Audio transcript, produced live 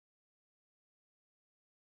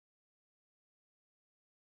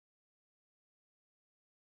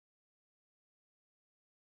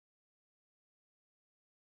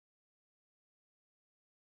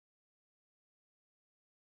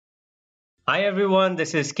Hi everyone,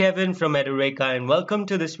 this is Kevin from Edureka and welcome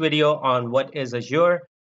to this video on what is Azure.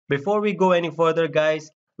 Before we go any further guys,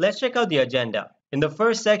 let's check out the agenda. In the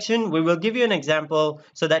first section, we will give you an example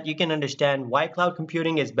so that you can understand why cloud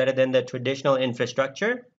computing is better than the traditional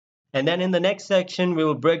infrastructure. And then in the next section, we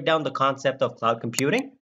will break down the concept of cloud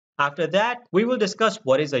computing. After that, we will discuss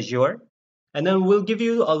what is Azure. And then we'll give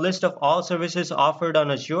you a list of all services offered on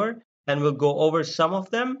Azure and we'll go over some of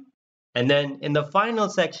them. And then in the final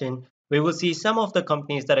section, we will see some of the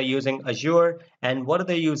companies that are using Azure and what are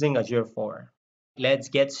they using Azure for. Let's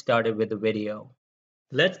get started with the video.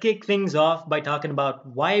 Let's kick things off by talking about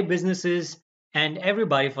why businesses and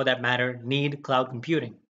everybody for that matter need cloud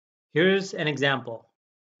computing. Here's an example.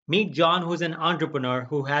 Meet John, who's an entrepreneur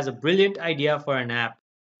who has a brilliant idea for an app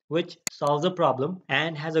which solves a problem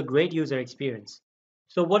and has a great user experience.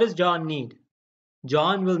 So what does John need?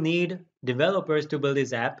 John will need developers to build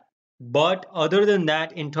his app. But other than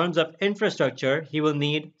that, in terms of infrastructure, he will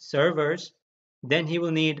need servers, then he will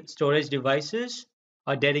need storage devices,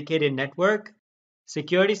 a dedicated network,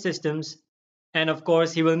 security systems, and of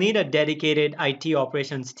course, he will need a dedicated IT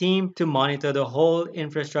operations team to monitor the whole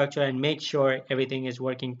infrastructure and make sure everything is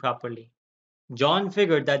working properly. John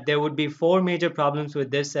figured that there would be four major problems with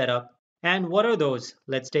this setup. And what are those?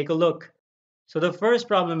 Let's take a look. So the first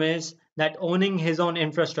problem is that owning his own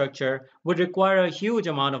infrastructure would require a huge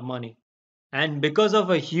amount of money. And because of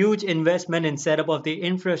a huge investment in setup of the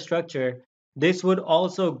infrastructure, this would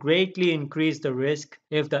also greatly increase the risk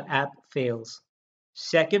if the app fails.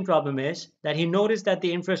 Second problem is that he noticed that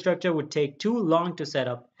the infrastructure would take too long to set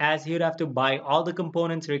up as he would have to buy all the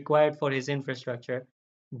components required for his infrastructure,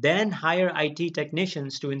 then hire IT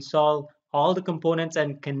technicians to install all the components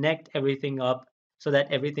and connect everything up so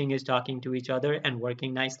that everything is talking to each other and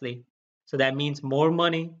working nicely. So that means more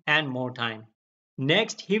money and more time.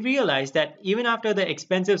 Next, he realized that even after the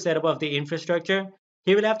expensive setup of the infrastructure,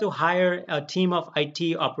 he will have to hire a team of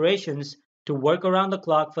IT operations to work around the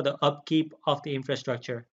clock for the upkeep of the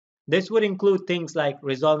infrastructure. This would include things like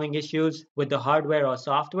resolving issues with the hardware or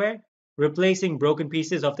software, replacing broken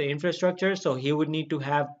pieces of the infrastructure, so he would need to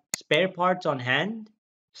have spare parts on hand,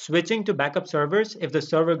 switching to backup servers if the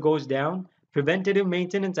server goes down, preventative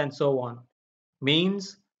maintenance, and so on.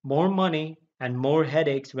 Means more money and more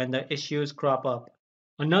headaches when the issues crop up.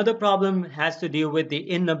 Another problem has to deal with the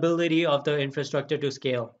inability of the infrastructure to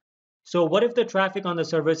scale. So what if the traffic on the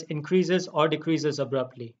servers increases or decreases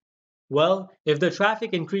abruptly? Well, if the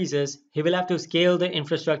traffic increases, he will have to scale the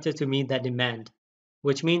infrastructure to meet that demand,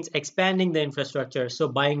 which means expanding the infrastructure, so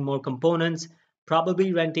buying more components,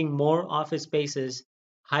 probably renting more office spaces,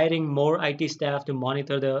 hiring more IT staff to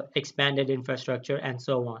monitor the expanded infrastructure, and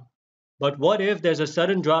so on. But what if there's a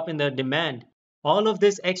sudden drop in the demand? All of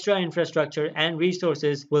this extra infrastructure and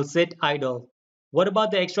resources will sit idle. What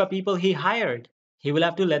about the extra people he hired? He will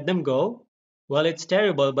have to let them go? Well, it's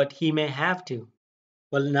terrible, but he may have to.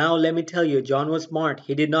 Well, now let me tell you, John was smart.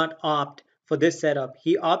 He did not opt for this setup.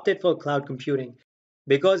 He opted for cloud computing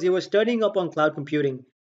because he was studying up on cloud computing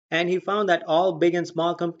and he found that all big and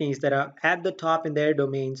small companies that are at the top in their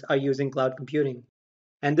domains are using cloud computing.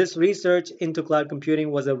 And this research into cloud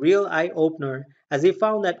computing was a real eye-opener as he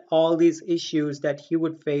found that all these issues that he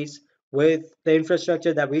would face with the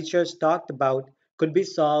infrastructure that we just talked about could be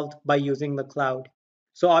solved by using the cloud.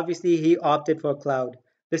 So obviously he opted for cloud.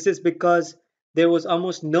 This is because there was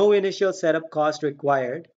almost no initial setup cost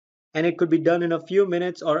required, and it could be done in a few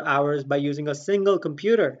minutes or hours by using a single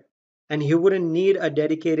computer. And he wouldn't need a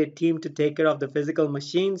dedicated team to take care of the physical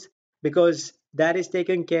machines because that is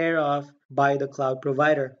taken care of by the cloud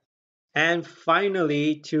provider. And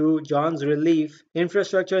finally, to John's relief,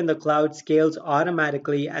 infrastructure in the cloud scales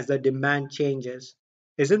automatically as the demand changes.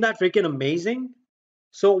 Isn't that freaking amazing?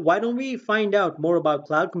 So why don't we find out more about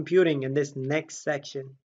cloud computing in this next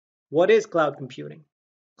section? What is cloud computing?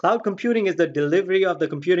 Cloud computing is the delivery of the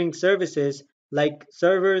computing services like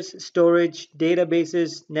servers, storage,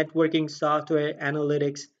 databases, networking, software,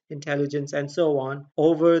 analytics, intelligence, and so on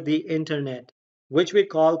over the internet, which we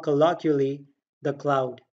call colloquially the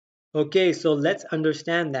cloud. Okay, so let's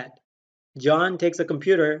understand that. John takes a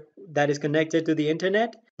computer that is connected to the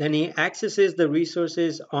internet, then he accesses the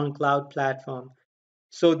resources on cloud platform.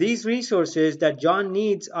 So these resources that John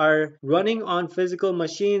needs are running on physical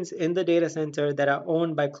machines in the data center that are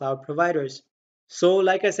owned by cloud providers. So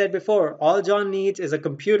like I said before, all John needs is a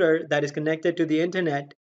computer that is connected to the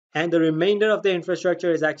internet, and the remainder of the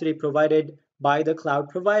infrastructure is actually provided by the cloud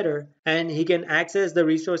provider, and he can access the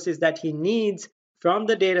resources that he needs from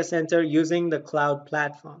the data center using the cloud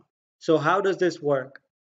platform. So how does this work?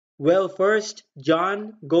 Well, first,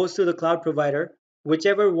 John goes to the cloud provider,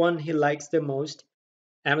 whichever one he likes the most,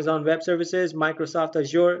 Amazon Web Services, Microsoft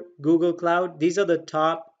Azure, Google Cloud, these are the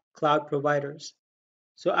top cloud providers.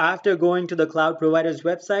 So after going to the cloud provider's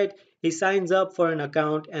website, he signs up for an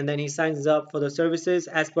account and then he signs up for the services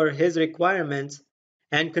as per his requirements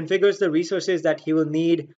and configures the resources that he will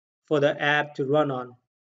need for the app to run on.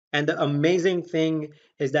 And the amazing thing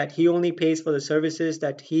is that he only pays for the services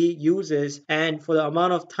that he uses and for the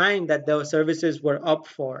amount of time that those services were up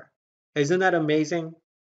for. Isn't that amazing?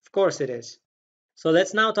 Of course it is. So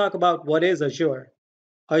let's now talk about what is Azure.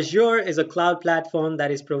 Azure is a cloud platform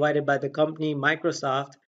that is provided by the company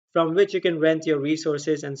Microsoft from which you can rent your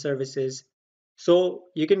resources and services. So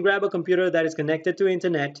you can grab a computer that is connected to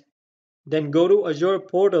internet, then go to Azure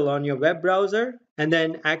portal on your web browser and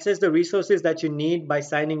then access the resources that you need by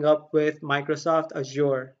signing up with Microsoft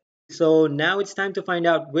Azure. So now it's time to find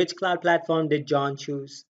out which cloud platform did John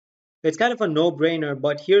choose. It's kind of a no-brainer,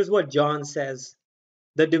 but here's what John says.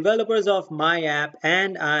 The developers of my app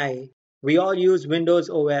and we all use Windows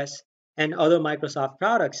OS and other Microsoft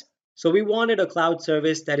products. So we wanted a cloud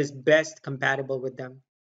service that is best compatible with them.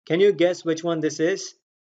 Can you guess which one this is?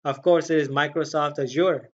 Of course, it is Microsoft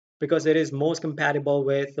Azure because it is most compatible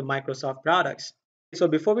with the Microsoft products. So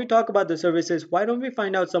before we talk about the services, why don't we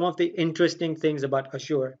find out some of the interesting things about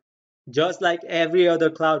Azure? Just like every other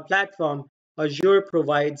cloud platform, Azure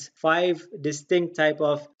provides 5 distinct type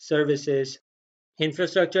of services: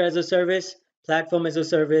 infrastructure as a service, platform as a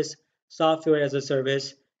service, software as a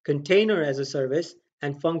service, container as a service,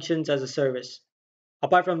 and functions as a service.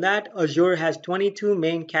 Apart from that, Azure has 22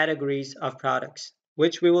 main categories of products,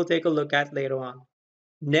 which we will take a look at later on.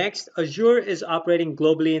 Next, Azure is operating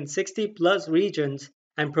globally in 60 plus regions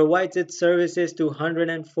and provides its services to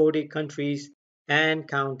 140 countries and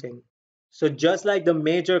counting. So just like the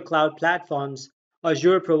major cloud platforms,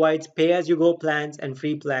 Azure provides pay-as-you-go plans and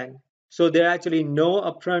free plan. So there are actually no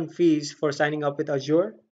upfront fees for signing up with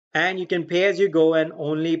Azure, and you can pay as you go and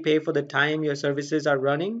only pay for the time your services are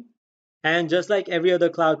running. And just like every other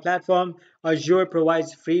cloud platform, Azure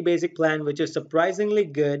provides free basic plan, which is surprisingly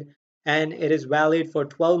good, and it is valid for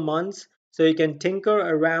 12 months. So you can tinker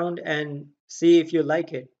around and see if you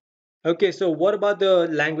like it. Okay, so what about the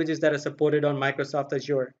languages that are supported on Microsoft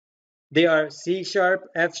Azure? They are C Sharp,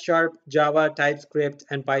 F Sharp, Java, TypeScript,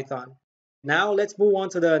 and Python. Now let's move on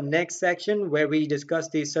to the next section where we discuss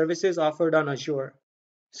the services offered on Azure.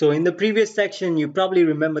 So in the previous section, you probably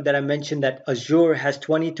remember that I mentioned that Azure has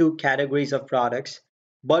 22 categories of products.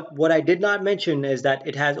 But what I did not mention is that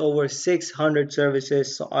it has over 600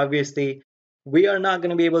 services. So obviously, we are not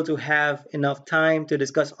going to be able to have enough time to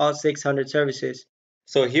discuss all 600 services.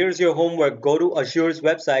 So here's your homework. Go to Azure's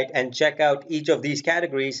website and check out each of these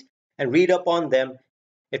categories and read up on them.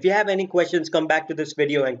 If you have any questions, come back to this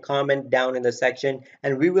video and comment down in the section,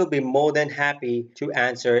 and we will be more than happy to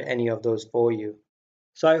answer any of those for you.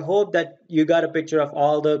 So I hope that you got a picture of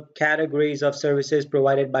all the categories of services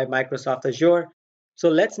provided by Microsoft Azure. So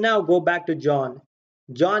let's now go back to John.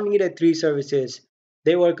 John needed 3 services.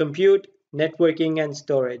 They were compute, networking, and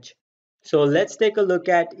storage. So let's take a look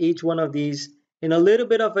at each one of these in a little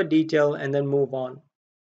bit of a detail and then move on.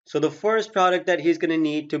 So the first product that he's going to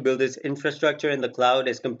need to build his infrastructure in the cloud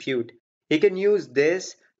is compute. He can use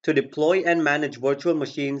this to deploy and manage virtual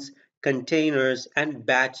machines, containers, and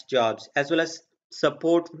batch jobs, as well as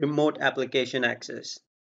support remote application access.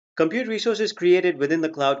 Compute resources created within the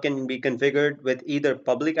cloud can be configured with either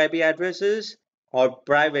public IP addresses or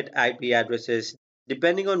private IP addresses,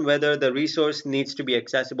 depending on whether the resource needs to be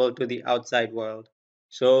accessible to the outside world.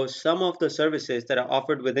 So some of the services that are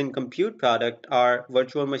offered within compute product are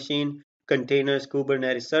virtual machine, containers,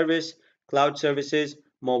 Kubernetes service, cloud services,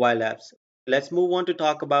 mobile apps. Let's move on to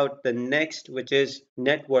talk about the next, which is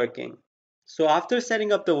networking. So after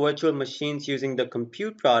setting up the virtual machines using the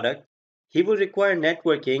compute product, he will require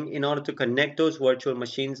networking in order to connect those virtual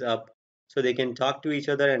machines up so they can talk to each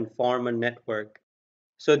other and form a network.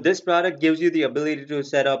 So this product gives you the ability to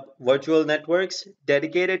set up virtual networks,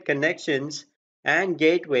 dedicated connections, and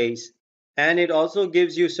gateways. And it also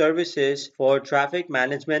gives you services for traffic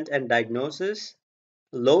management and diagnosis,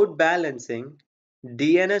 load balancing,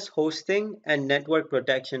 DNS hosting, and network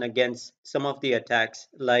protection against some of the attacks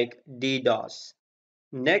like DDoS.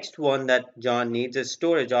 Next one that John needs is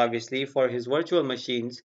storage, obviously, for his virtual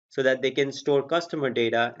machines so that they can store customer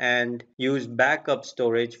data and use backup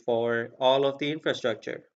storage for all of the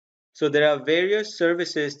infrastructure. So there are various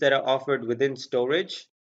services that are offered within storage,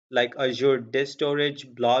 like Azure Disk Storage,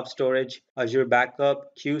 Blob Storage, Azure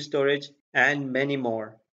Backup, Queue Storage, and many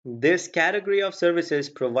more. This category of services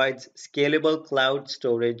provides scalable cloud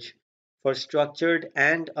storage for structured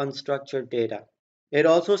and unstructured data. It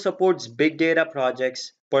also supports big data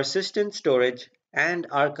projects, persistent storage, and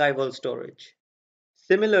archival storage.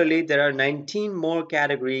 Similarly, there are 19 more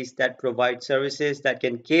categories that provide services that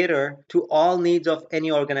can cater to all needs of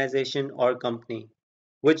any organization or company.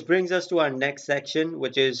 Which brings us to our next section,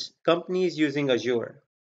 which is companies using Azure.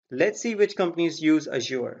 Let's see which companies use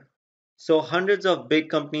Azure. So hundreds of big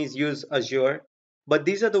companies use Azure, but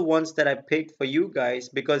these are the ones that I picked for you guys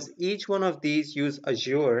because each one of these use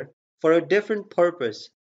Azure for a different purpose.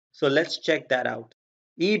 So let's check that out.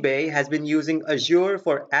 eBay has been using Azure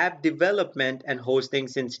for app development and hosting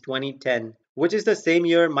since 2010, which is the same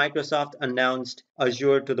year Microsoft announced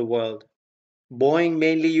Azure to the world. Boeing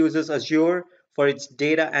mainly uses Azure for its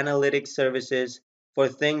data analytics services for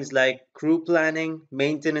things like crew planning,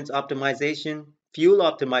 maintenance optimization, fuel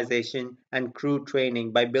optimization, and crew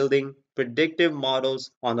training by building predictive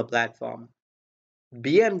models on the platform.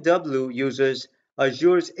 BMW uses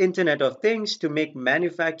Azure's Internet of Things to make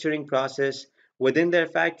manufacturing process within their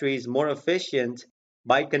factories more efficient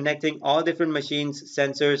by connecting all different machines,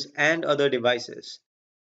 sensors, and other devices.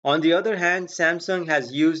 On the other hand, Samsung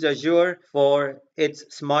has used Azure for its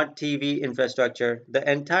smart TV infrastructure.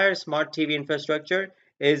 The entire smart TV infrastructure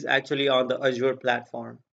is actually on the Azure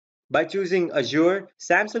platform. By choosing Azure,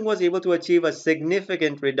 Samsung was able to achieve a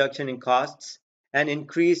significant reduction in costs and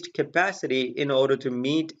increased capacity in order to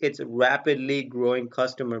meet its rapidly growing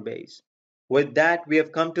customer base. With that, we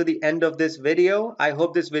have come to the end of this video. I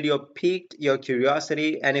hope this video piqued your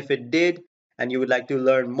curiosity, and if it did, and you would like to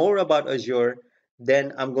learn more about Azure,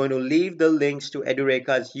 then I'm going to leave the links to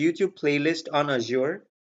Edureka's YouTube playlist on Azure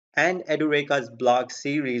and Edureka's blog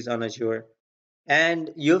series on Azure.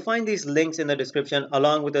 And you'll find these links in the description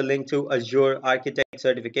along with a link to Azure Architect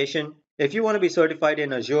certification. If you want to be certified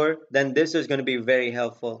in Azure, then this is going to be very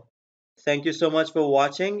helpful. Thank you so much for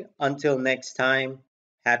watching. Until next time,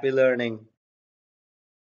 happy learning.